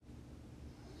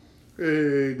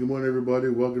Hey, good morning, everybody.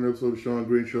 Welcome to episode of Sean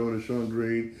Green Show and the Sean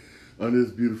Green on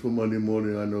this beautiful Monday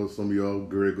morning. I know some of y'all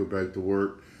great go back to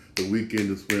work. The weekend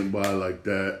just went by like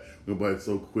that. Went by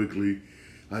so quickly.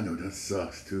 I know that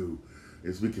sucks too.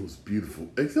 This weekend was beautiful,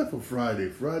 except for Friday.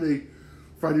 Friday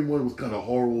morning was kind of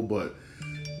horrible, but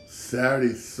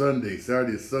Saturday, Sunday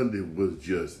was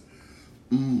just,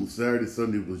 Saturday,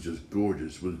 Sunday was just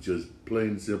gorgeous. Was just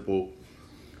plain simple,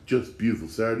 just beautiful.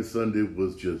 Saturday, Sunday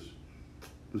was just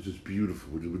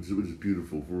beautiful. It was just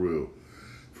beautiful for real.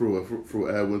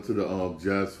 I went to the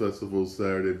Jazz Festival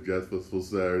Saturday.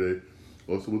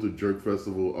 Also went to Jerk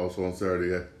Festival also on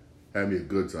Saturday. Had me a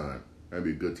good time. Had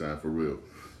me a good time for real.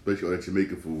 Especially all that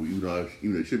Jamaican food. Even though I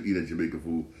should eat that Jamaican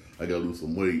food, I gotta lose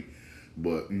some weight.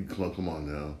 But you come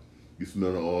on now. You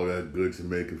smell all that good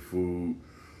Jamaican food,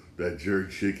 that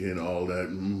jerk chicken, all that.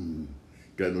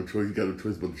 Got no choice. You got no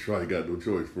choice but to try. You got no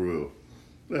choice for real.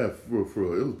 Yeah, for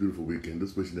real. It was a beautiful weekend.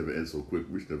 This wish never ends so quick.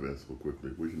 Wish never ends so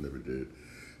quickly. Wish it never did.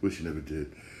 Wish it never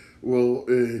did. Well, what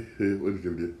it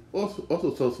never did.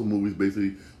 Also saw some movies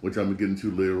basically, which I'm gonna get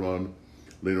into later on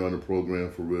the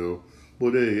program for real.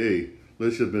 But hey,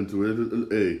 let's jump into it.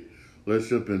 Hey, let's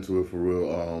jump into it for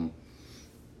real.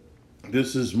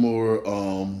 This is more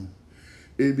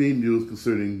NBA news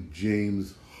concerning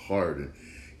James Harden.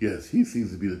 Yes, he seems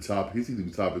to be the top. He seems to be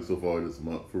the topic so far this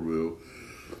month for real.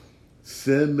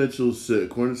 Sam Mitchell said,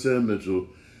 according to Sam Mitchell,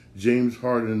 James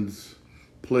Harden's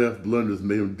playoff blunders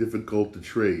made him difficult to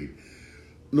trade.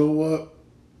 You know what?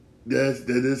 That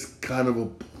is kind of a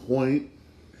point,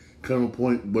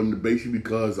 but basically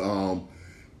because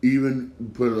even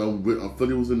when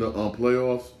Philly was in the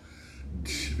playoffs,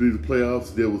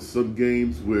 there was some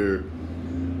games where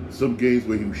he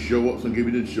would show up, some games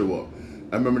he didn't show up.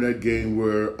 I remember that game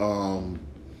where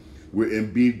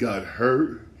Embiid got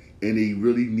hurt and he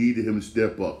really needed him to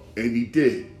step up, and he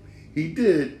did. He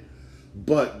did,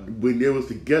 but when they was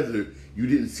together, you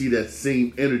didn't see that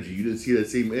same energy. You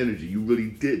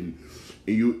really didn't,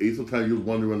 and sometimes you was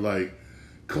wondering like,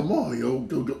 come on, yo,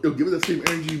 give it that same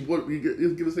energy. Give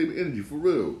it the same energy for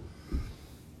real.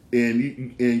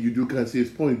 And you do kind of see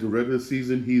his point. The regular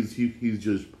season, he's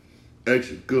just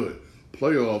extra good.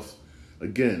 Playoffs,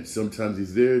 again, sometimes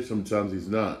he's there, sometimes he's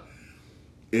not.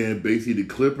 And basically, the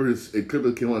Clippers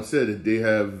came out and said that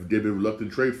they've been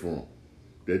reluctant to trade for him.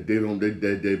 That they don't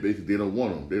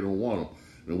want him. They don't want him.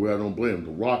 And where I don't blame them,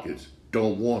 the Rockets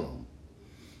don't want him.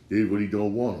 They really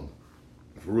don't want him,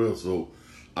 for real. So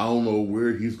I don't know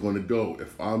where he's going to go.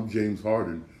 If I'm James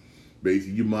Harden,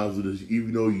 basically, you might as well just,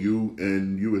 even though you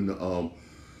and the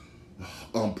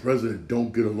president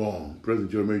don't get along,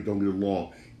 President Jermaine don't get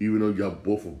along, even though y'all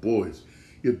both are boys,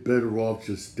 you're better off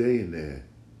just staying there.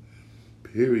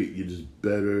 Period. You're just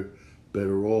better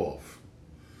off.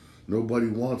 Nobody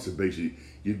wants it, basically.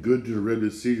 You're good to the regular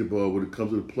season, but when it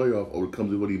comes to the playoff or when it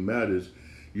comes to what he matters,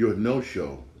 you're a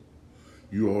no-show.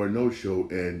 You are a no-show,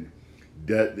 and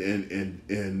nobody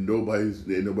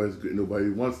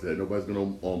wants that. Nobody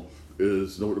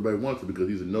wants it because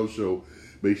he's a no-show,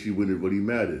 basically when what he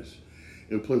matters.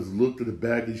 And plus, look at the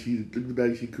bag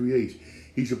she creates.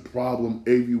 He's a problem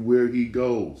everywhere he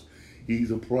goes.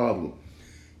 He's a problem.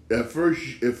 At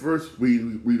first, we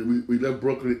left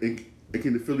Brooklyn and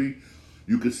came to Philly.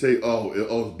 You could say,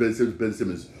 it's Ben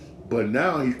Simmons. But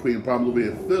now he's creating problems over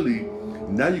in Philly.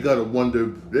 Now you got to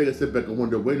wonder, they got to sit back and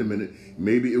wonder, wait a minute,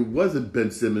 maybe it wasn't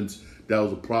Ben Simmons that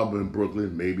was a problem in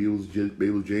Brooklyn. Maybe it was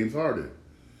James Harden.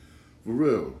 For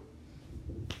real.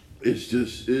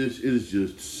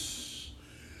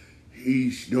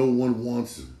 No one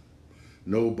wants him.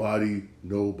 Nobody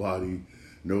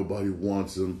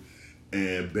wants him.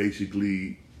 And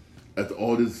basically, as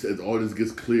all this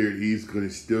gets cleared, he's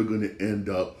still gonna end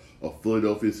up a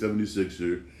Philadelphia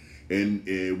 76er, and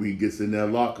when he gets in that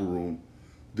locker room,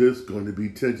 there's going to be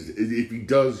tension. If he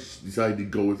does decide to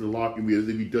go into the locker room,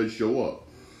 if he does show up,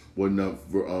 not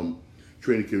for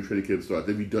training camp starts.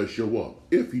 If he does show up,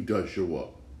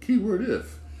 keyword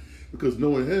if, because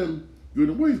knowing him, you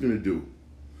know what he's gonna do.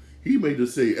 He may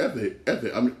just say, F it,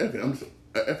 I'm just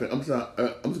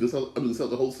gonna sell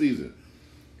the whole season.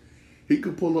 He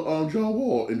could pull a John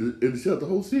Wall and sell the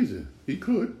whole season. He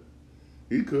could.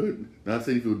 Not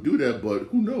saying if he would do that, but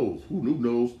who knows? Who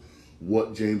knows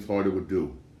what James Harden would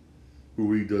do? Who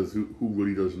really does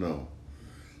know?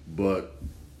 But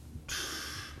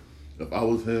if I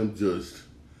was him, just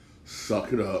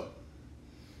suck it up,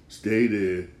 stay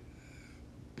there,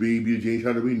 be James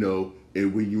Harden we know,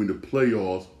 and when you're in the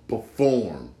playoffs,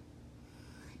 perform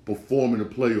in the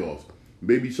playoffs.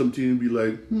 Maybe some team would be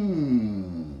like,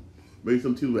 Maybe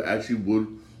some teams would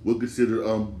consider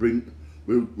some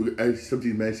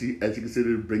teams actually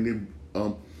consider bringing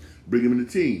Bring him in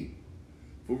the team.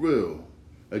 For real.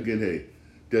 Again, hey,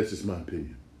 that's just my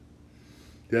opinion.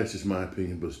 That's just my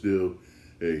opinion, but still,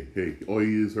 hey, all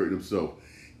he is hurting himself.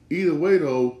 Either way,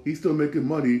 though, he's still making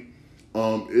money.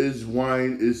 His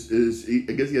wine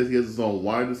I guess he has his own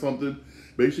wine or something,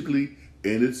 basically,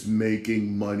 and it's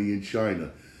making money in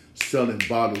China, selling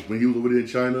bottles. When he was over there in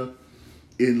China,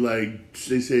 in like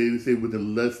they say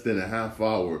within less than a half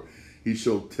hour, he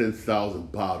sold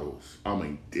 10,000 bottles. I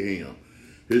mean, damn,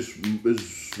 his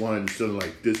wine is selling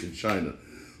like this in China.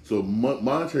 So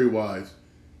monetary wise,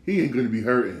 he ain't gonna be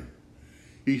hurting.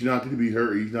 He's not gonna be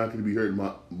hurt. He's not gonna be hurting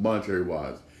monetary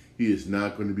wise. He is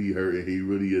not going to be hurting. He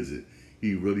really isn't.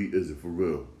 He really isn't, for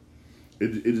real.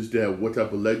 It is that what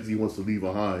type of legacy he wants to leave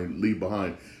behind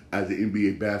as an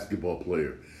NBA basketball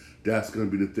player. That's going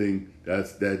to be the thing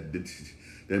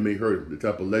that may hurt him. The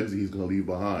type of legacy he's going to leave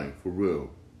behind, for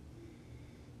real.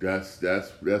 That's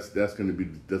going to be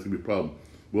a problem.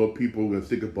 Well, people are going to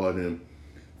think about him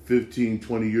 15,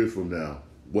 20 years from now.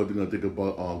 What they're going to think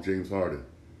about James Harden.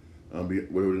 What they're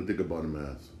going to think about him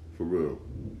as, for real.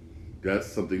 That's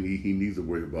something he needs to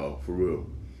worry about, for real.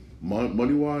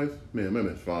 Money-wise, man,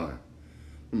 that's fine.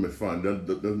 That's fine.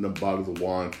 Them bottles of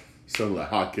wine selling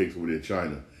like hotcakes over there in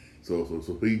China.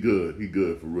 So he good. He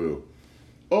good, for real.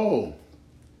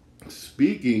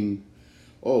 Speaking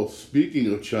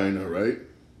of China, right?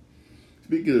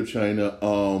 Speaking of China,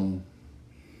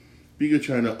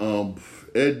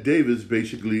 Ed Davis,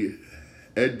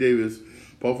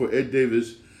 powerful Ed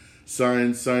Davis,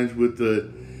 signs with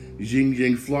the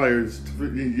Xinjiang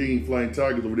Flying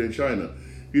Tigers over there in China.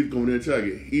 He's going there in China.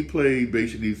 He played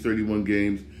basically 31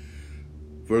 games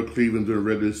for Cleveland during the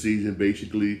regular season,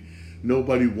 basically.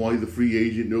 Nobody wanted, he's a free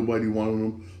agent. Nobody wanted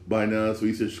him by now, so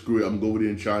he said, screw it, I'm going over there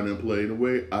in China and play. In a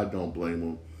way, I don't blame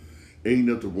him. Ain't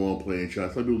nothing wrong playing in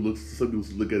China. Some people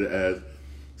look at it as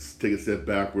take a step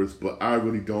backwards, but I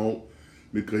really don't,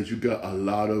 because you got a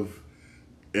lot of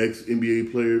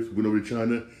ex-NBA players went over to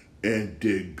China and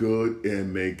did good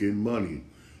and making money.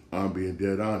 I'm being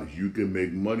dead honest. You can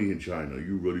make money in China.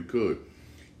 You really could.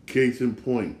 Case in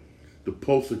point, the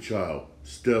poster child,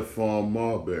 Stephon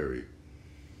Marbury.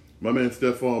 My man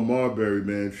Stephon Marbury,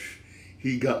 man,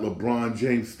 he got LeBron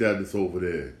James status over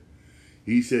there.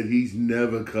 He said he's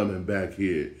never coming back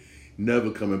here.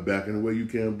 Never coming back. In a way you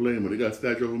can't blame him. They got a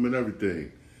statue of him and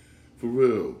everything. For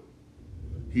real.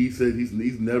 He said he's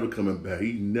never coming back.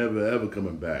 He's never ever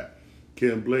coming back.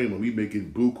 Can't blame him. He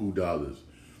making buku dollars.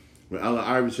 When Allen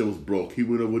Iverson was broke, he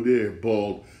went over there,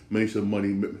 balled, made some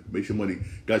money,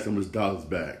 got some of his dollars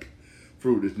back.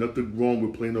 Fruit, there's nothing wrong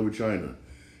with playing over China.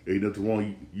 Ain't nothing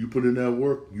wrong. You put in that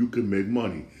work, you can make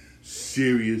money.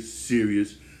 Serious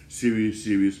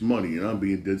money. And I'm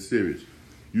being dead serious.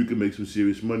 You can make some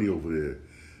serious money over there.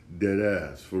 Dead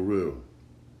ass, for real.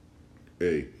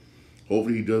 Hey,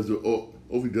 hopefully he does the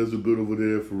good over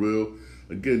there, for real.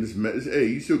 Again,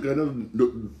 you still got another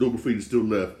double free that's still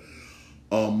left.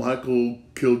 Michael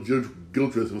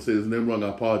Gilchrist, if I say his name wrong, I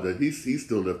apologize. He's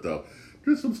still left out.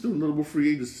 There's some still notable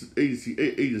free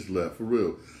agents left, for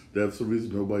real. That's the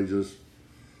reason nobody just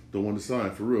don't want to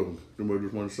sign, for real. Nobody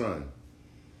just want to sign.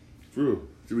 For real.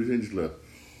 The reason agents left.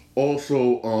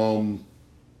 Also,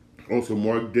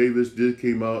 Mark Davis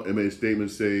came out and made a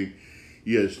statement saying,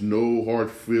 yes, no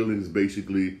hard feelings,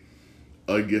 basically.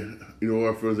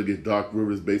 Our friends against Doc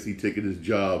Rivers basically taking his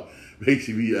job,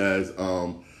 basically as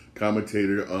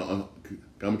commentator on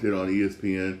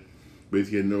ESPN.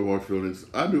 Basically had no hard feelings.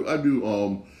 I knew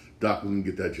Doc was gonna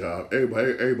get that job.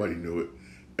 Everybody knew it.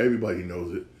 Everybody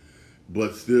knows it.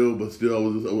 But still, I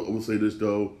will say this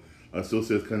though. I still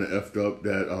say it's kind of effed up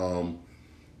that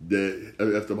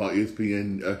effed up how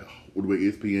ESPN, the way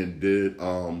ESPN did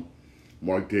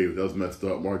Mark Davis. That was messed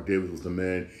up. Mark Davis was the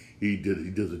man. He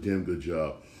does a damn good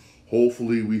job.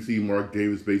 Hopefully we see Mark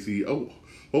Davis basically.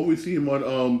 Hopefully we see him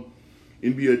on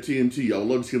NBA TNT. I would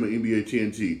love to see him on NBA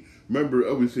TNT.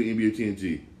 Remember, we see NBA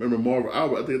TNT. Remember Marv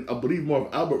Albert? I believe Marv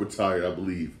Albert retired. I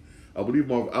believe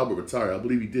Marv Albert retired. I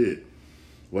believe he did.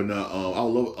 But now,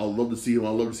 I'll love to see him.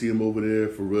 I'll love to see him over there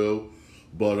for real.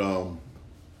 But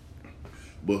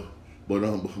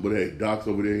hey, Doc's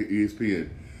over there at ESPN.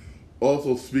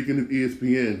 Also, speaking of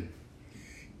ESPN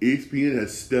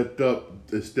has stepped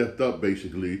up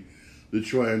basically to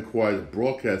try and acquire the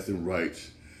broadcasting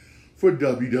rights for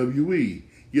WWE.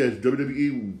 Yes,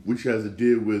 WWE, which has a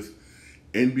deal with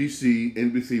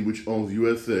NBC which owns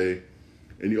USA,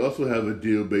 and you also have a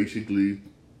deal basically,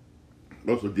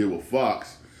 with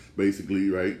Fox, basically,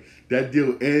 right? That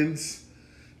deal ends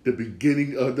the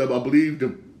beginning of the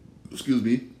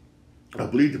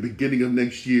beginning of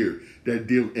next year. That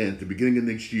deal ends the beginning of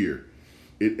next year.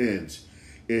 It ends,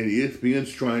 and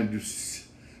ESPN's trying to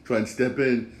step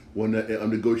in when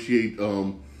negotiate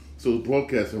so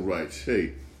broadcasting rights.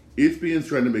 Hey, ESPN's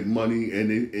trying to make money, and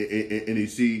they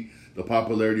see the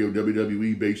popularity of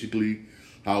WWE, basically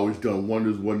how it's done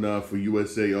wonders, whatnot for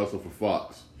USA, also for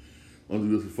Fox.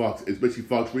 Especially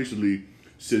Fox recently,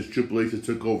 since Triple H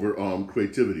took over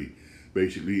creativity,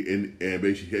 basically, and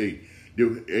basically,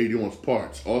 they want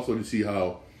parts. Also to see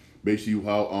how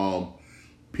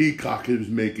Peacock is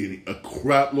making a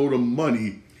crap load of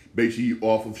money, basically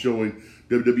off of showing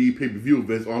WWE pay-per-view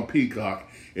events on Peacock,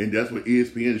 and that's what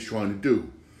ESPN is trying to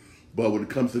do. But when it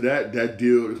comes to that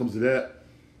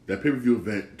pay-per-view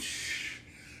event,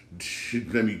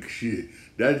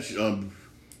 that's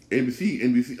NBC,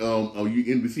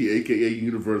 aka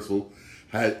Universal,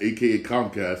 aka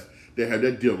Comcast, they had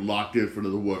that deal locked in for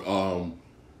another what?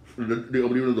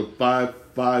 Another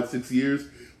 5-6 years.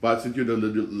 5-6 years.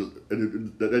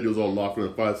 That deal's all locked for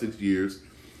 5-6 years,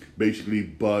 basically.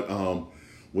 But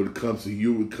when it comes to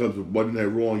Monday Night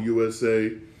Raw on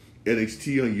USA,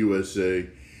 NXT on USA,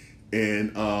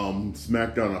 and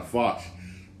SmackDown on Fox,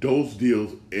 those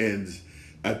deals ends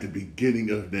at the beginning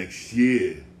of next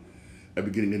year. I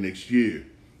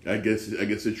guess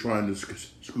they're trying to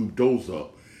scoop those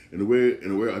up. In a way,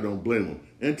 I don't blame them.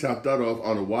 And top that off, I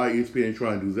don't know why ESPN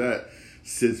trying to do that,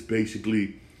 since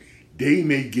basically they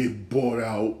may get bought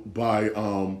out by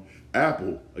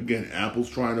Apple. Again, Apple's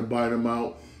trying to buy them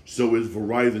out. So is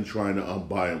Verizon trying to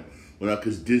buy them. Well,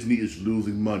 because Disney is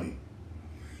losing money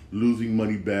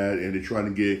bad, and they're trying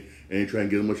to get as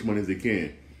much money as they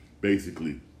can,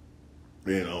 basically.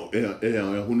 And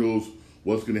who knows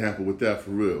what's going to happen with that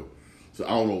for real. So I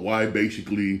don't know why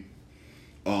basically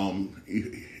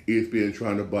ESPN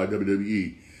trying to buy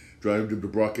WWE, trying to do the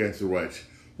broadcasting rights.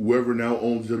 Whoever now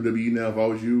owns WWE now, if I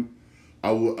was you,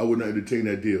 I would not entertain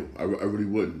that deal. I really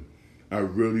wouldn't. I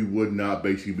really would not,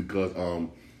 basically, because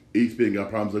ESPN got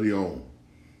problems of their own.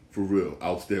 For real.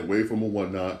 I'll stay away from them,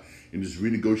 whatnot, and just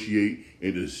renegotiate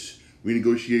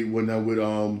whatnot with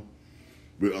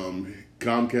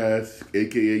Comcast,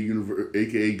 aka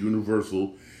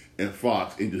Universal, and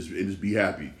Fox, and just be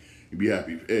happy. Be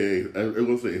happy. Hey, I'm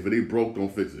gonna say, if it ain't broke,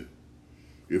 don't fix it.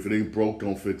 If it ain't broke,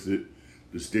 don't fix it.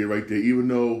 Just stay right there. Even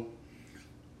though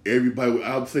everybody,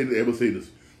 I would say this,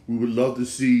 we would love to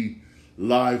see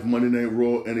live Monday Night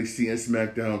Raw, NXT, and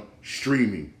SmackDown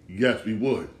streaming. Yes, we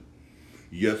would.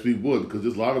 Yes, we would, because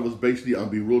there's a lot of us basically, I'll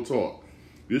be real talk.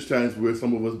 There's times where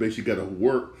some of us basically got to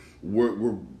work,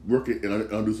 we're working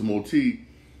and do some OT,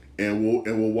 and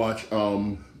we'll watch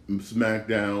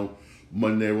SmackDown,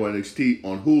 Monday Night Raw, NXT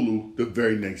on Hulu the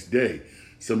very next day.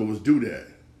 Some of us do that,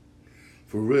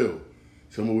 for real.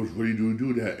 Some of us really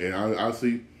do that, and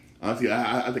honestly, I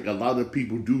think a lot of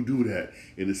people do that,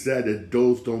 and it's sad that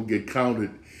those don't get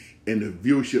counted in the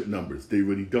viewership numbers. They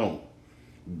really don't,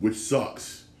 which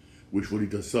sucks. Which really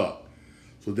does suck.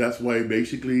 So that's why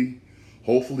basically,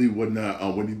 hopefully, with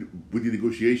the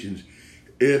negotiations,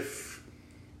 if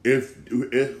whether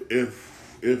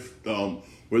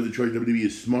the choice WWE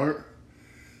is smart,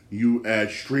 you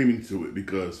add streaming to it,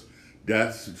 because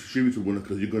that's streaming to one,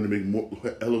 because you're going to make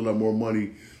a hell of a lot more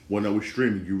money when I was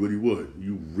streaming. You really would.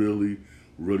 You really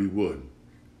would.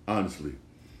 Honestly,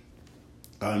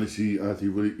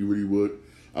 you really would.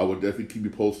 I would definitely keep you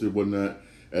posted, whatnot.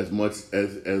 As much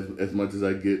as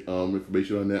I get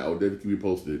information on that, I will definitely keep you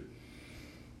posted.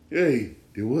 Hey,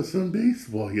 there was some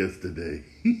baseball yesterday.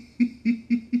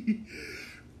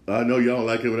 I know y'all don't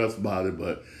like it when I'm smiling,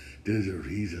 but there's a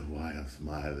reason why I'm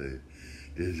smiling.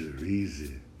 There's a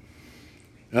reason.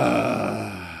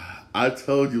 I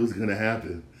told you it was going to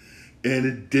happen, and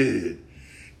it did.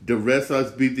 The Red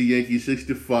Sox beat the Yankees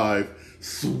 6-5,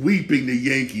 sweeping the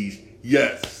Yankees.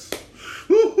 Yes.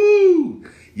 Woohoo!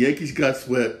 Yankees got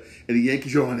swept, and the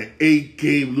Yankees are on an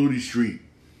 8-game losing streak.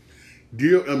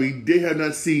 They have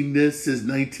not seen this since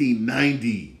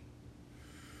 1990.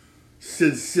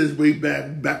 Since way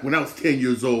back when I was 10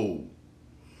 years old.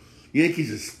 Yankees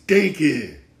are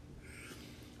stinking.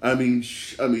 I'm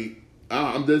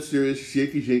dead serious.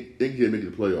 Yankees ain't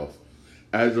making the playoffs.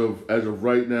 As of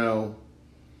right now,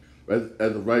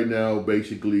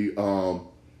 basically, the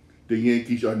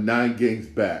Yankees are 9 games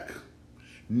back.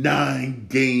 9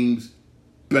 games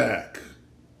back.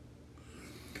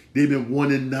 They've been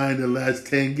 1-9 the last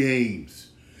 10 games.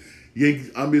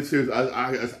 Yankees, I'm being serious.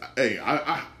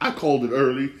 I called it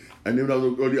early. I knew that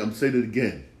was early. I'm saying it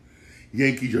again.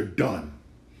 Yankees are done.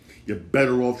 You're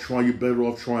better off trying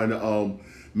to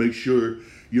make sure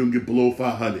you don't get below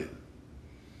 500.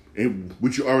 And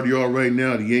which you already are right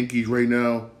now. The Yankees right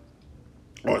now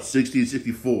are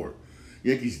 60-64.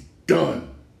 Yankees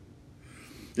done.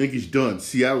 Yankees done.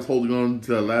 Seattle's holding on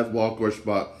to that last wildcard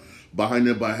spot. Behind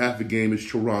them by half a game is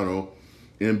Toronto,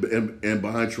 and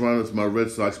behind Toronto is my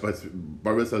Red Sox by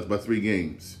 3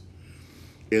 games.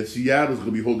 And Seattle's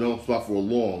gonna be holding on to the spot for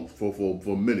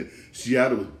a minute.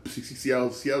 Seattle's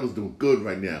doing good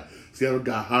right now. Seattle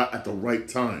got hot at the right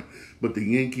time, but the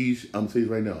Yankees, I'm saying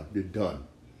right now, they're done.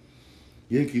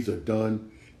 Yankees are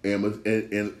done, and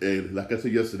like I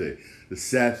said yesterday, the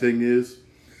sad thing is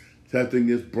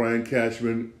Brian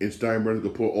Cashman and Steinbrenner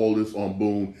gonna put all this on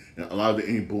Boone, and a lot of it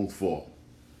ain't Boone's fault.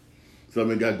 So I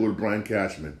mean, gotta go to Brian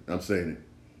Cashman. I'm saying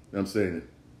it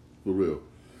for real.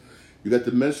 You got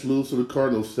the Mets lose to the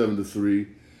Cardinals 7-3.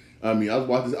 I mean, I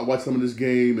watched some of this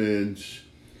game, and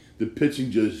the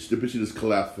pitching just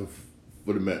collapsed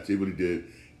for the Mets. It really did.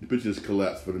 The pitching just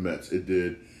collapsed for the Mets. It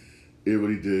did. It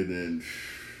really did, and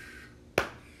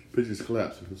pitching just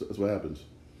collapsed. That's what happens.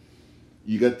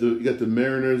 You got the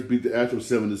Mariners beat the Astros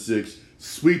 7-6.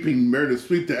 Mariners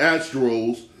sweep the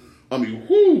Astros. I mean,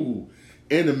 whoo!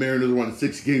 And the Mariners are on a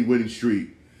 6-game winning streak.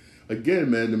 Again,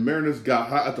 man, the Mariners got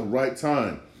hot at the right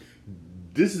time.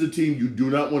 This is a team you do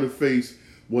not want to face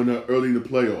when they're early in the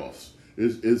playoffs.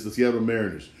 It's the Seattle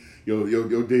Mariners.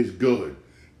 Your day's good.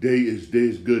 Day is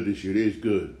good this year. Day is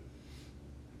good.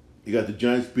 You got the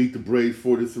Giants beat the Braves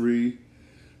 4-3.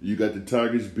 You got the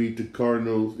Tigers beat the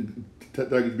Cardinals.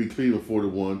 Tigers beat Cleveland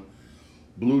 4-1.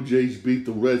 Blue Jays beat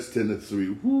the Reds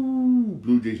 10-3. Woo!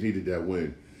 Blue Jays needed that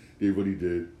win. They really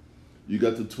did. You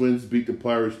got the Twins beat the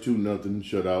Pirates 2-0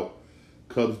 shutout.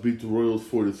 Cubs beat the Royals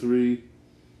 4-3.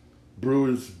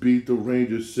 Brewers beat the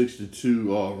Rangers 6-2.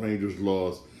 Oh, Rangers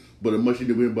lost. But a much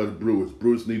needed win by the Brewers.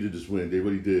 Brewers needed this win. They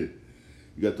really did.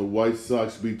 You got the White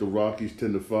Sox beat the Rockies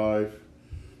 10-5.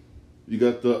 You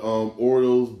got the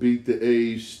Orioles beat the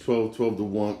A's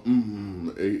 12-1.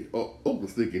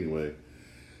 Mistake anyway.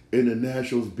 And the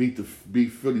Nationals beat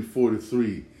Philly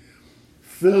 4-3.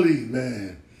 Philly,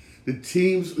 man. The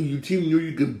teams you know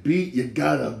you can beat, you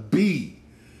gotta beat.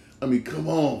 I mean, come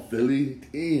on, Philly.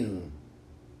 Damn.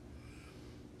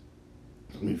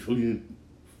 I mean, Philly,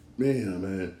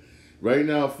 man. Right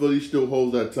now, Philly still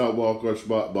holds that top wildcard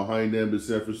spot. Behind them is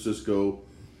San Francisco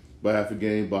by half a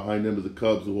game. Behind them is the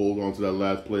Cubs, who hold on to that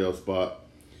last playoff spot.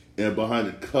 And behind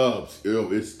the Cubs,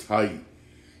 it's tight.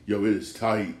 It is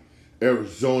tight.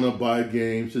 Arizona by a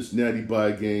game. Cincinnati by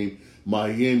a game.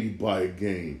 Miami by a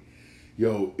game.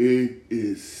 It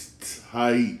is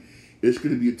tight. It's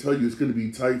going to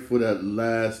be tight for that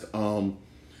last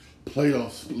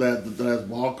playoffs, the last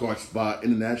wildcard spot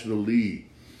in the National League.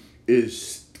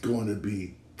 It's going to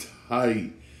be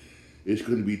tight. It's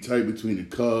going to be tight between the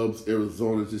Cubs,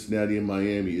 Arizona, Cincinnati, and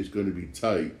Miami. It's going to be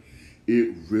tight.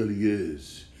 It really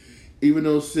is. Even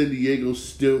though San Diego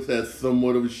still has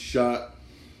somewhat of a shot,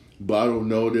 but I don't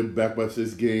know. They're back by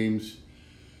 6 games.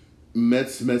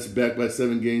 Mets back by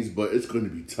 7 games, but it's going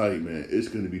to be tight, man. It's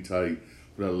going to be tight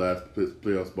for that last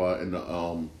playoff spot in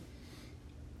the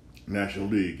National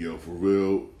League, for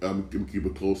real. I'm going to keep a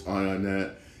close eye on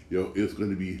that. It's going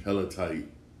to be hella tight.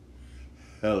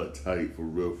 Hella tight, for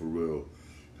real.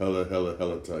 Hella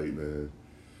tight, man.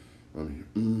 I mean,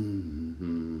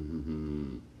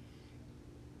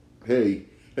 Hey,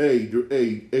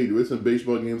 there is some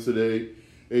baseball games today.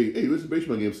 There's some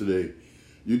baseball games today.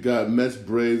 You got Mets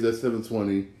Braves at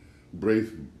 7:20. Braves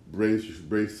should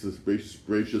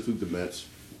sweep the Mets.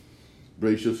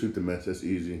 Braves should sweep the Mets. That's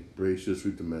easy. Braves should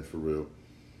sweep the Mets for real.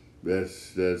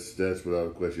 That's without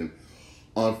a question.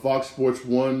 On Fox Sports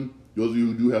 1, those of you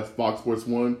who do have Fox Sports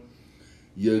 1,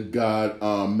 you got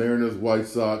Mariners White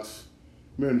Sox.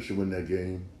 Mariners should win that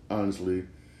game. Honestly,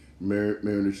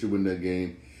 Mariners should win that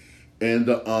game. And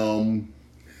the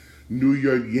New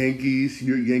York Yankees.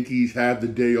 New York Yankees have the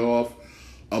day off.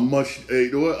 You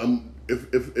know what?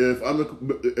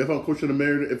 If I'm coaching the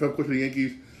Mariners, if I'm coaching the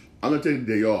Yankees, I'm gonna take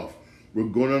the day off. We're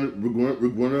going on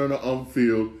the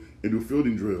field and do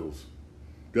fielding drills.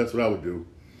 That's what I would do.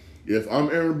 If I'm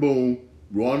Aaron Boone,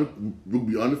 we'll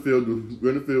be on the field.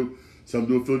 We're in the field. Some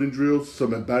doing fielding drills.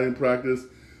 Some at batting practice.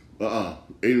 Ain't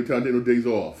no time to take no days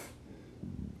off.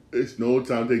 It's no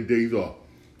time to take days off.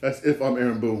 That's if I'm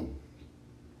Aaron Boone.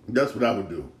 That's what I would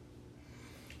do.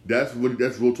 That's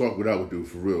real talk. What I would do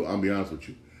for real. I'll be honest with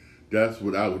you. That's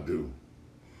what I would do.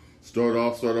 Start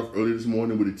off early this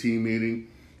morning with a team meeting.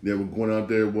 Then we're going out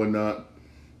there and whatnot,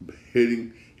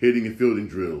 hitting and fielding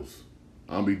drills.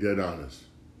 I'll be dead honest.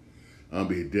 I'll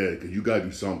be dead because you gotta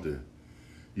do something.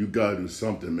 You gotta do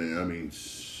something, man. I mean,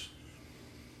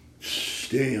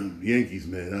 damn Yankees,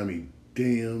 man. I mean,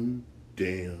 damn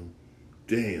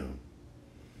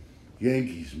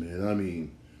Yankees, man. I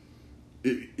mean,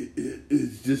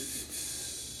 it's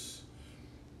just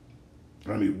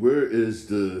I mean, where is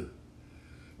the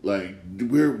like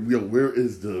where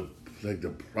is the like the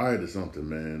pride or something,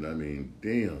 man? I mean,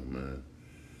 damn, man.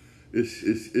 It's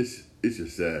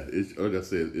just sad. It's like I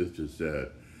said, it's just sad.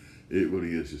 It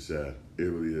really is just sad. It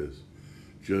really is.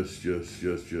 Just.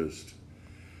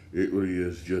 It really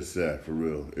is just sad for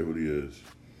real. It really is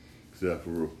sad for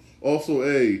real. Also,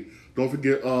 hey, don't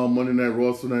forget Monday Night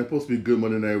Raw tonight. Supposed to be good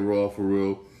Monday Night Raw for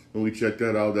real. When we check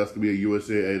that out, that's gonna be at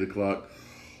USA at 8:00.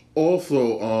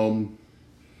 Also,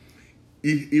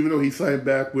 even though he signed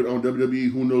back with WWE,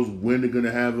 who knows when they're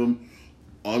gonna have him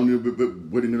on,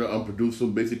 when they're gonna produce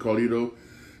him, basically Carlito.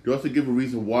 They also give a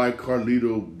reason why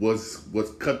Carlito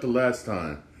was cut the last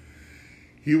time.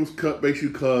 He was cut basically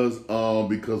because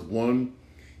one,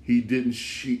 he didn't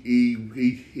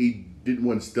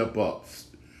want to step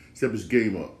his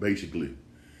game up. Basically,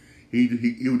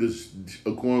 he was just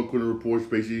according to reports.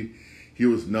 Basically, he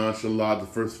was nonchalant. The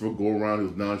first go around, he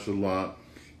was nonchalant.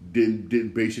 Didn't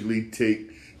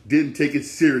take it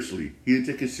seriously. He didn't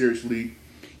take it seriously.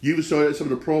 You even saw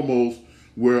some of the promos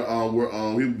where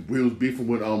he was beefing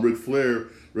with Ric Flair.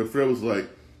 Ric Flair was like,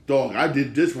 "Dog, I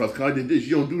did this, I did this.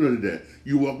 You don't do none of that.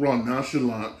 You walk around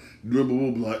nonchalant, blah blah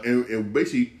blah blah." And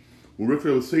basically, when Ric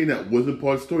Flair was saying that wasn't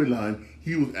part of the storyline,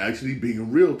 he was actually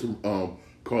being real to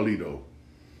Carlito.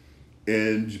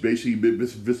 And basically,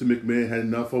 Vince McMahon had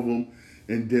enough of him.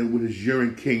 And then when his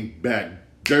urine came back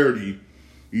dirty,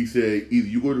 he said, "Either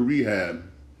you go to rehab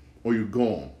or you're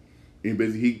gone." And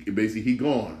basically he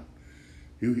gone.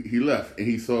 He left, and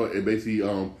he saw it. Basically,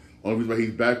 only reason why he's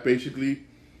back basically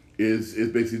is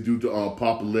basically due to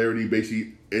popularity.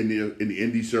 Basically, in the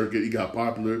indie circuit, he got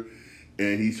popular,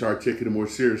 and he started taking it more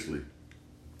seriously.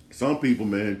 Some people,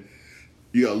 man,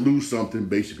 you gotta lose something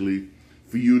basically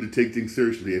for you to take things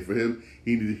seriously. And for him,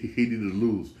 he needed to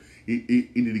lose.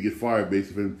 He needed to get fired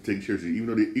basically for him to take it seriously.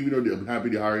 Even though I'm happy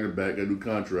they're hiring him back, got a new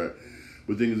contract.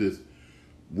 But the thing is this.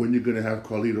 When you're gonna have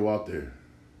Carlito out there?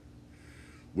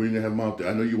 When you gonna have him out there?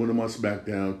 I know you want him on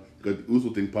SmackDown. Got the Uso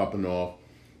thing popping off.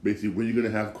 Basically, when you gonna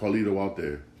have Carlito out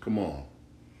there? Come on.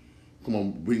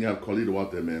 We can have Carlito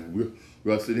out there, man.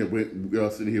 We're all sitting here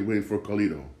waiting for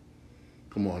Carlito.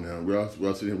 Come on now. We're all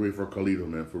sitting here waiting for Carlito,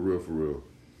 man. For real.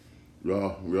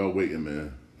 We're all waiting,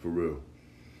 man. For real.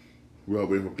 We're all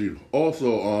waiting for Carlito.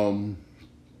 Also, I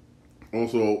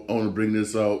want to bring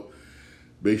this out.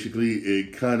 Basically,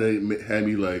 it kind of had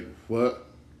me like, what?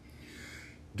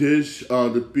 This,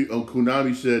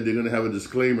 Konami said they're going to have a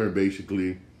disclaimer,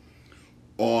 basically,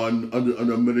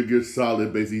 under Metal Gear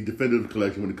Solid, basically, Definitive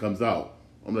Collection when it comes out.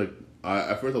 I'm like,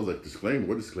 at first I was like, disclaimer?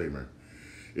 What disclaimer?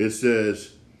 It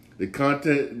says, the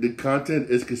content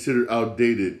is considered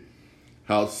outdated.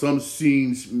 How some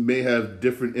scenes may have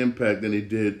different impact than they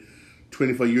did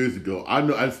 25 years ago. I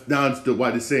now understood why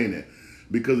they're saying that.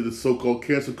 Because of the so-called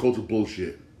cancel culture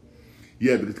bullshit.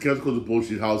 Yeah, because cancel culture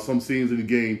bullshit, how some scenes in the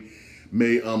game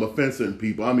may offend certain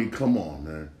people. I mean, come on,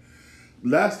 man.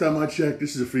 Last time I checked,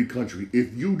 this is a free country.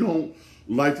 If you don't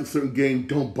like a certain game,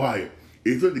 don't buy it.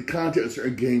 If you like the content of a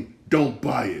certain game, don't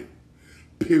buy it.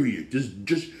 Period.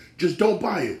 Just don't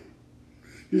buy it.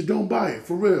 Just don't buy it,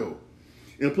 for real.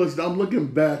 And plus, I'm looking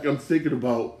back, I'm thinking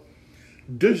about,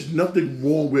 there's nothing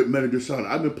wrong with Metal Gear Solid.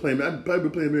 I've been playing Metal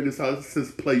Gear Solid since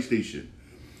PlayStation.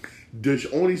 There's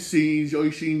only scene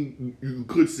you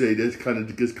could say that's kind of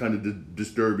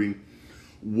disturbing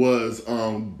was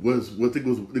what I think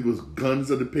it was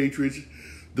Guns of the Patriots,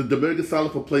 the Metal Gear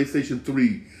Solid for PlayStation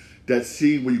 3. That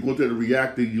scene where you go into the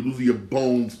reactor, you lose your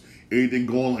bones, anything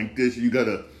going like this, and you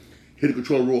gotta hit the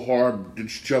controller real hard, then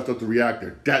shut out the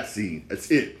reactor. That scene,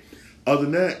 that's it. Other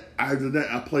than that, I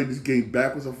played this game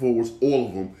backwards and forwards, all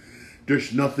of them.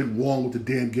 There's nothing wrong with the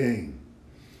damn game,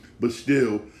 but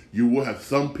still. You will have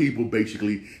some people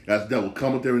basically that will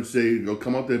come out there and say, well,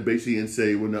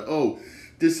 oh,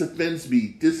 this offends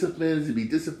me.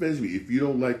 If you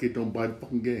don't like it, don't buy the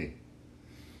fucking game.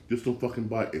 Just don't fucking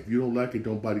buy it. If you don't like it,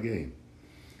 don't buy the game.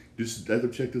 As a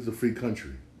check, this is a free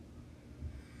country.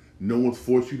 No one's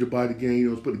forced you to buy the game.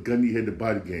 No one's put a gun in your head to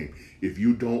buy the game. If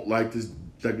you don't like this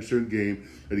like a certain game,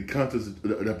 or the contents of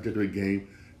that particular game,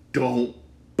 don't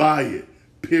buy it.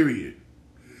 Period.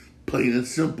 Plain and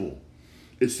simple.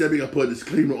 Instead, we gotta put a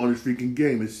disclaimer on this freaking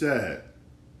game. It's sad.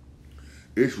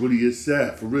 It really is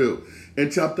sad, for real.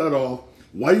 And chop that off.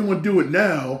 Why you want to do it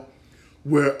now?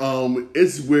 Where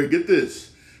get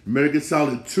this, Metal Gear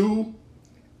Solid 2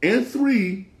 and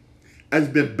 3 has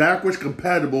been backwards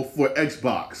compatible for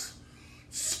Xbox.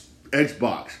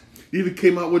 Xbox. They even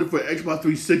came out with it for Xbox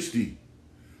 360.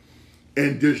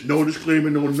 And there's no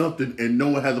disclaimer, no nothing, and no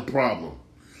one has a problem.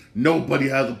 Nobody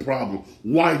has a problem.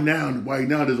 Why now? Why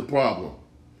now there's a problem?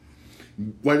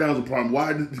 Right now is a problem.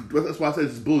 Why? That's why I said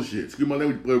this is bullshit. Excuse my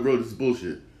language, but bro, this is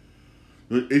bullshit.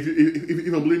 If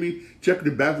you don't believe me, check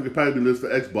the backwards compatibility list for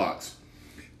Xbox.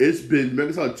 It's been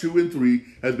Metal Gear Solid 2 and 3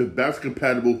 has been backwards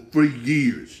compatible for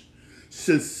years.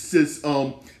 Since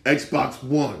Xbox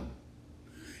One.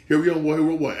 Here we are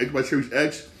on what? Xbox Series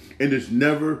X, and there's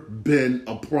never been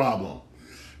a problem.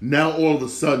 Now all of a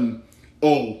sudden,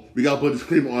 oh, we got to put a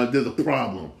disclaimer on it, there's a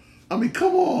problem. I mean,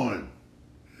 come on.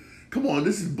 Come on,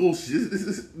 this is bullshit. This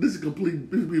is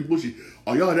complete bullshit.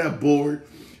 Are y'all that bored?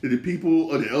 Are the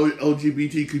people of the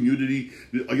LGBT community,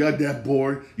 are y'all that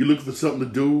bored? You looking for something to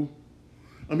do?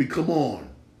 I mean, come on.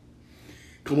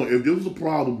 Come on, if there was a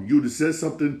problem, you would have said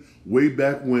something way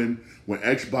back when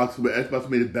Xbox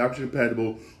made it backwards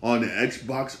compatible on the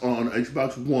Xbox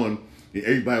One, and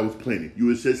everybody was playing it. You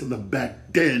would have said something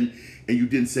back then, and you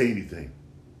didn't say anything.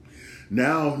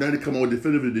 Now they come out with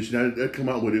Definitive Edition. Now they come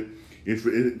out with it.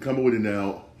 It come out with it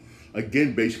now.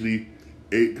 Again, basically,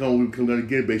 it come out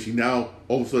again. Basically, now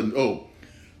all of a sudden, oh,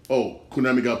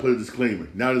 Konami got to put a disclaimer.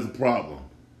 Now there's a problem.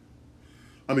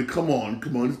 I mean, come on.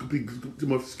 This could be,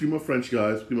 excuse my French,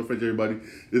 guys. Excuse my French, everybody.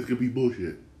 This could be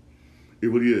bullshit. It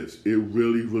really is. It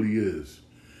really, really is.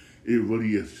 It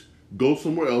really is. Go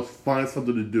somewhere else. Find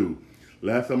something to do.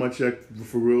 Last time I checked,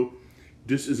 for real,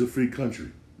 this is a free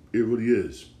country. It really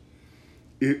is.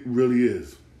 It really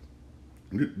is.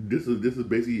 This is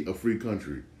basically a free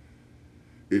country.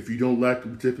 If you don't like a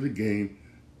particular game,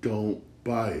 don't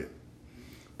buy it.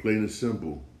 Plain and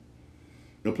simple.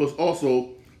 Now, plus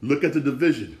also, look at the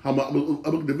division. I look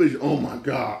at the division. Oh my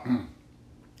God.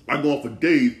 I go on for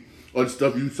days on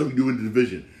stuff you do in the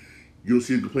division. You'll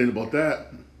see him complain about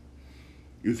that.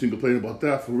 You'll see him complain about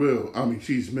that for real. I mean,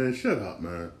 jeez, man, shut up,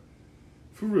 man.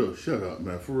 For real, shut up,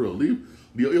 man. For real. Leave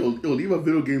our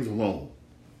video games alone.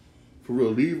 For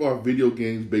real, leave our video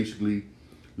games, basically.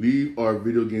 Leave our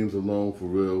video games alone, for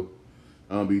real.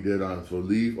 I'll be dead honest. So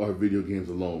leave our video games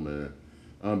alone, man.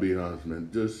 I'm being honest, man.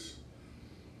 Just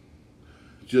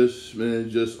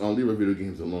leave our video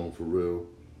games alone, for real.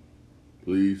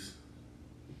 Please.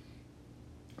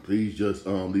 Please just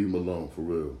leave them alone, for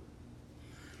real.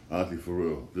 Honestly, for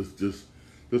real. Just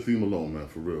leave them alone, man,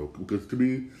 for real. Because to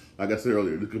me, like I said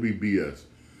earlier, this could be BS.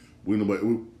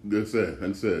 Like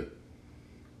I said,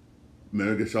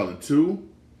 Metal Gear Solid 2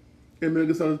 and Metal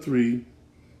Gear Solid 3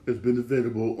 has been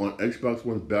available on Xbox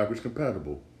One backwards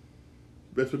compatible.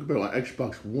 Backwards compatible on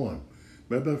Xbox One.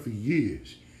 Been about for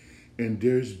years. And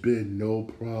there's been no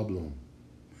problem.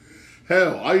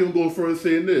 Hell, I even go further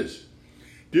saying this.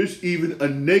 There's even a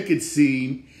naked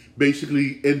scene,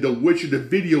 basically, in The Witcher, the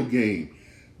video game.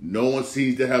 No one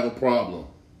seems to have a problem.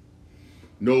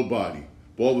 Nobody.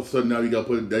 But all of a sudden now you got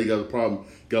a problem.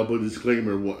 Got to put a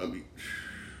disclaimer. I mean,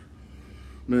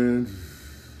 man,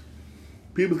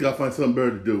 people got to find something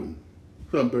better to do.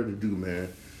 Something better to do,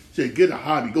 man. Say, get a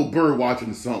hobby. Go bird watching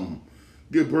or something.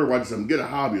 Get bird watching something. Get a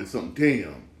hobby or something.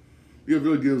 Damn. You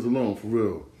really give us alone, for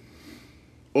real.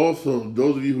 Also,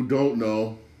 those of you who don't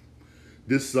know,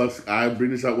 this sucks. I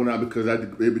bring this out one out because I do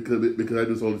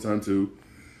this all the time too.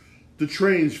 The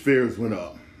train fares went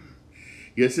up.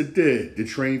 Yes, it did. The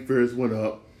train fares went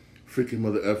up. Freaking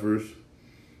mother effers.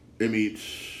 I mean,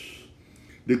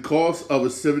 the cost of a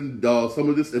 $7. Some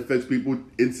of this affects people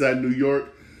inside New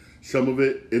York. Some of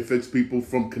it affects people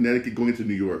from Connecticut going into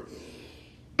New York.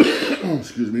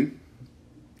 Excuse me.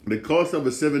 The cost of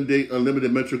a 7-day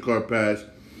unlimited MetroCard pass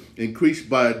increased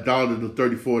by $1 to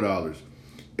 $34.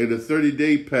 And the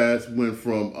 30-day pass went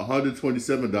from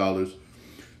 $127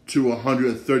 to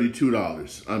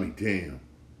 $132. I mean, damn.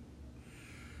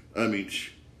 I mean,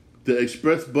 the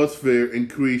express bus fare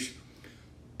increased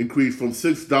from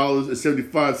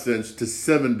 $6.75 to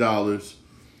 $7.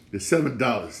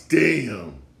 $7.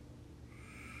 Damn.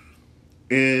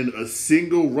 And a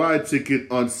single ride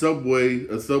ticket on subways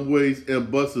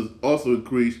and buses also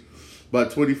increased by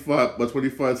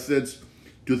 25 cents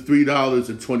to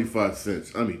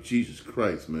 $3.25. I mean, Jesus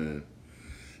Christ, man.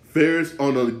 Fares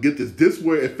get this. This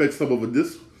where it affects some of us.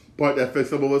 This part that affects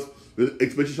some of us,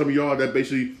 especially some of y'all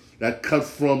that comes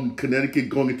from Connecticut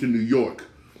going into New York.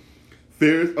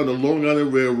 Fares on the Long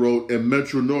Island Railroad and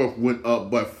Metro North went up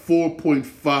by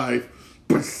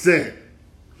 4.5%.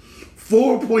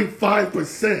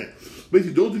 4.5%.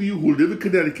 Basically, those of you who live in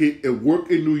Connecticut and work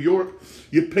in New York,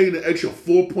 you're paying an extra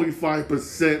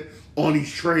 4.5% on these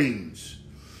trains.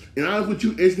 And honest with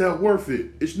you, it's not worth it.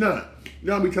 It's not. You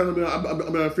know how many times I'm on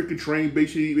a freaking train,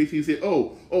 basically say,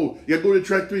 oh, you gotta go to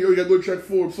track 3, or you gotta go to track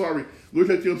 4, I'm sorry. Go to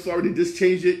track 3, I'm sorry, they just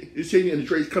changed it, and the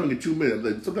train's coming in 2 minutes.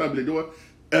 Like, sometimes they do it,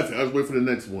 F it, I was waiting for the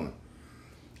next one.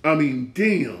 I mean,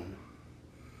 damn.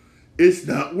 It's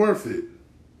not worth it.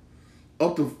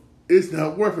 It's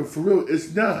not worth it. For real,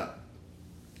 it's not.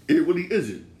 It really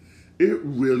isn't. It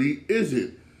really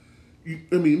isn't.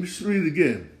 I mean, just read it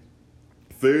again.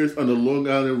 Fares on the Long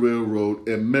Island Railroad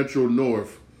and Metro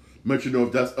North,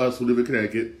 that's us who live in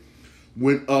Connecticut,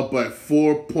 went up by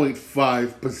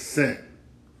 4.5%.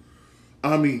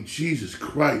 I mean, Jesus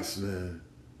Christ, man.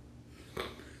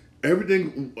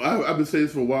 Everything, I've been saying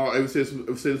this for a while. I've said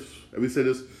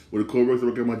this with the co-workers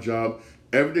working at my job.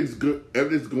 Everything's good.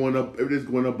 Everything's going up,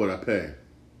 but I pay.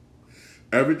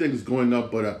 Everything's going up,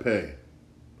 but I pay.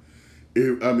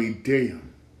 I mean,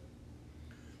 damn.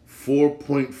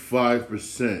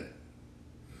 4.5%.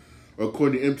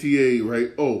 According to MTA,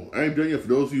 right? Oh, I ain't done yet. For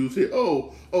those of you who say,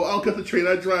 oh, I don't catch the train,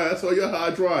 I drive. That's all how I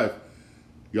drive.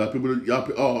 Yeah.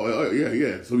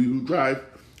 So you who drive,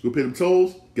 you pay them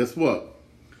tolls. Guess what?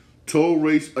 Toll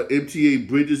rates at MTA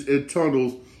bridges and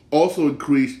tunnels also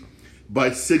increased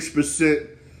by 6%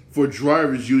 for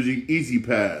drivers using Easy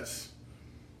Pass.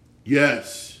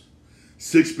 Yes,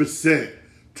 6%.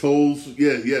 Tolls,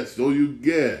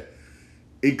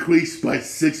 increased by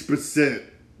 6%.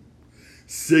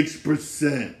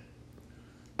 6%.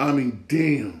 I mean,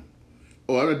 damn.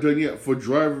 Oh, I'm not done yet. For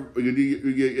driver,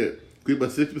 increased by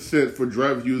 6% for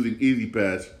drivers using Easy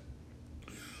Pass.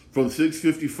 From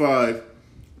 $6.55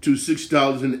 to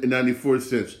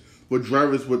 $6.94. For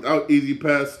drivers without Easy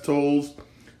Pass, tolls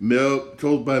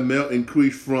by mail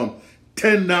increased from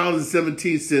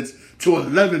 $10.17 to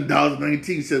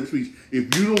 $11.19. Which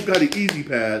if you don't got an Easy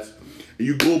Pass and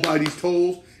you go by these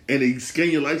tolls and you scan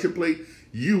your license plate,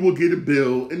 you will get a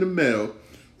bill in the mail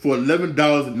for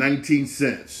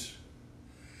 $11.19.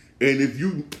 And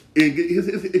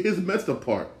here's the messed up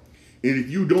part. And if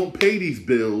you don't pay these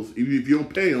bills, if you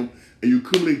don't pay them, and you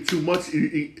accumulate too much,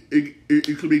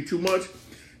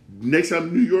 next time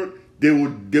in New York, they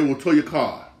will tow your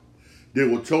car. They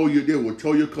will tow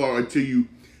your car until you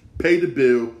pay the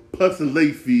bill, plus the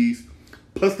late fees,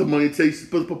 plus the money it takes,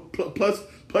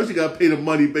 plus you gotta pay the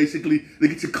money basically to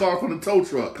get your car from the tow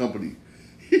truck company.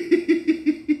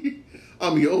 I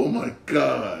mean, oh my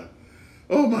God.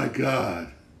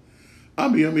 I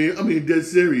mean, dead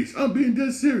serious. I'm being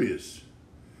dead serious.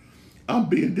 I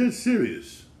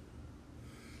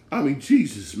mean,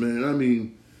 Jesus, man. I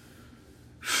mean,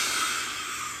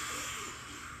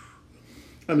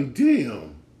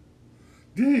 damn.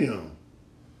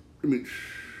 I mean,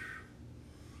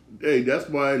 hey, that's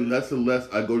why less and less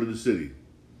I go to the city.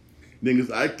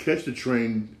 Niggas, I catch the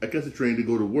train to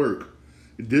go to work.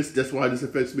 That's why this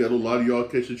affects me. I know a lot of y'all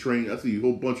catch the train. I see a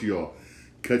whole bunch of y'all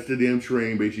catch the damn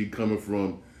train, basically coming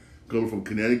from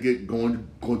Connecticut, going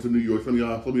to New York. Some of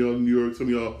y'all in New York. Some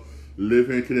of y'all live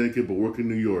here in Connecticut but work in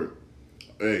New York.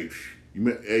 Hey, you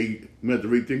may have to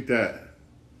rethink that.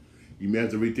 You may have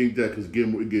to rethink that because it's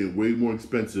getting way more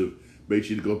expensive,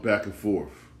 basically, to go back and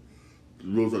forth.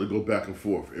 The roads are to go back and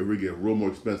forth. Every get real more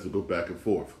expensive to go back and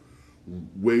forth.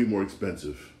 Way more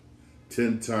expensive.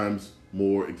 10 times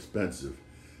more expensive.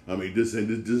 I mean, this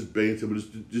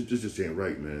just ain't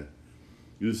right, man.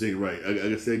 You just ain't right. Like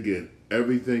I said again,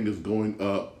 everything is going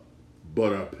up,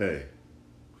 but our pay.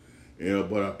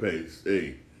 But our pay.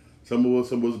 Hey, some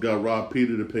of us got rob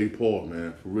Peter to pay Paul,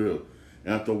 man, for real.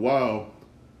 And after a while,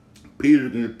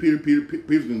 Peter's gonna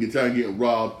get tired of getting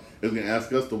robbed and gonna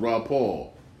ask us to rob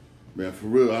Paul, man, for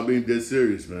real. I'm being dead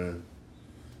serious, man.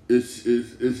 It's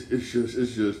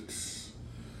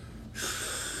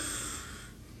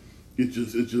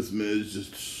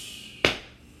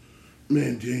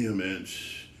man, damn, man.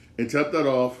 And top that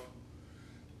off,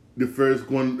 the first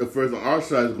on our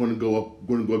side is going to go up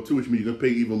too, which means you're going to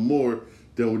pay even more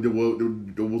than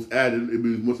what was added. It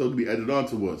means what's supposed to be added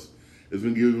onto us. It's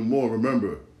going to give even more.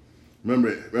 Remember,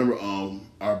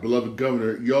 our beloved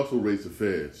governor, he also raised the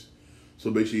fares.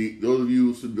 So basically, those of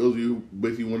you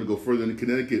basically want to go further into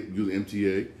Connecticut using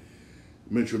MTA,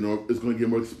 Metro North, it's going to get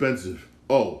more expensive.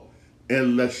 Oh,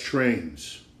 and less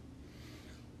trains.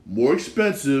 More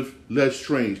expensive, less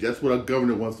trains. That's what our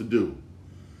governor wants to do.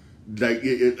 Like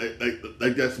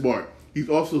that's smart. He's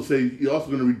also going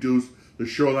to reduce the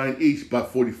Shoreline East by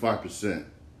 45%.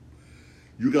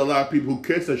 You got a lot of people who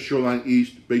catch that Shoreline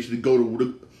East basically go to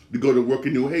work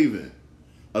in New Haven.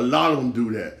 A lot of them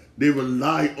do that. They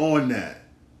rely on that.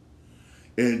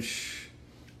 And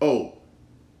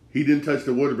he didn't touch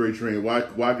the Waterbury train. Why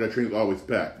that train's always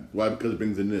packed? Why? Because it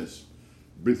brings in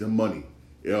brings in money.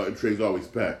 The train's always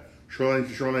packed.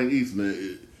 Shoreline East,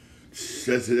 man, that's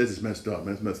just messed up,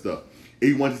 man. It's messed up.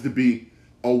 He wants it to be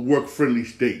a work-friendly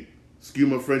state. Excuse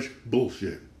my French,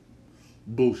 bullshit.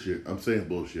 I'm saying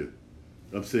bullshit.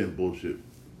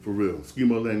 For real. Excuse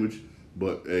my language,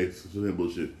 but hey, it's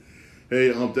bullshit.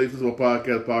 Hey, thanks for my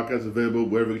podcast. Podcast available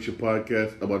wherever you get your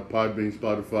podcast. About Podbean,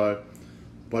 Spotify.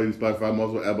 I'm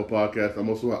also on Apple Podcast. I'm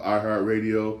also on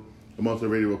iHeartRadio. I'm also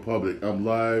on Radio Republic. I'm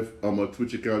live. I'm on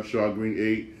Twitch account, Sean Green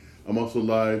 8. I'm also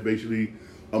live, basically,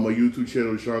 on my YouTube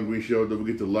channel, The Sean Green Show. Don't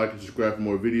forget to like and subscribe for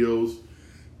more videos.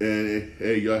 And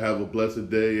hey, y'all have a blessed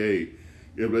day. Hey,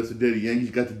 you have a blessed day. The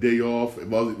Yankees got the day off.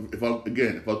 If I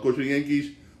was coaching the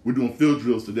Yankees, we're doing field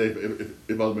drills today.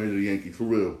 If I was manager of the Yankees, for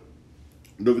real.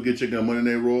 Don't forget to check out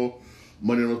Monday Night Raw.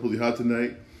 Monday Night Raw supposed to be hot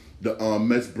tonight. The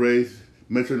Mets Braves.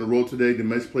 Mets are in the road today. The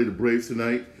Mets play the Braves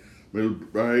tonight.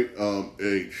 Right?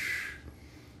 Hey,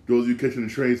 those of you catching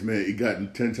the trains, man, it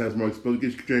got 10 times more expensive.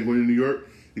 Get your train going to New York,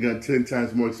 it got 10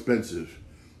 times more expensive.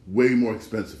 Way more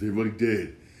expensive. It really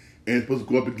did. And it's supposed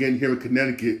to go up again here in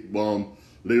Connecticut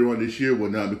later on this year,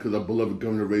 whatnot, because our beloved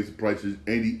governor raised the prices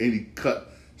and he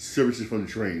cut services from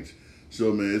the trains.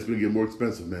 So, man, it's going to get more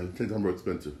expensive, man. 10 times more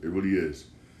expensive. It really is.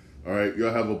 All right?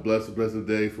 Y'all have a blessed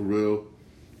day, for real.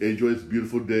 Enjoy this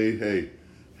beautiful day.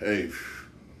 Hey,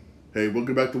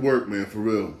 welcome back to work, man, for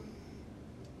real.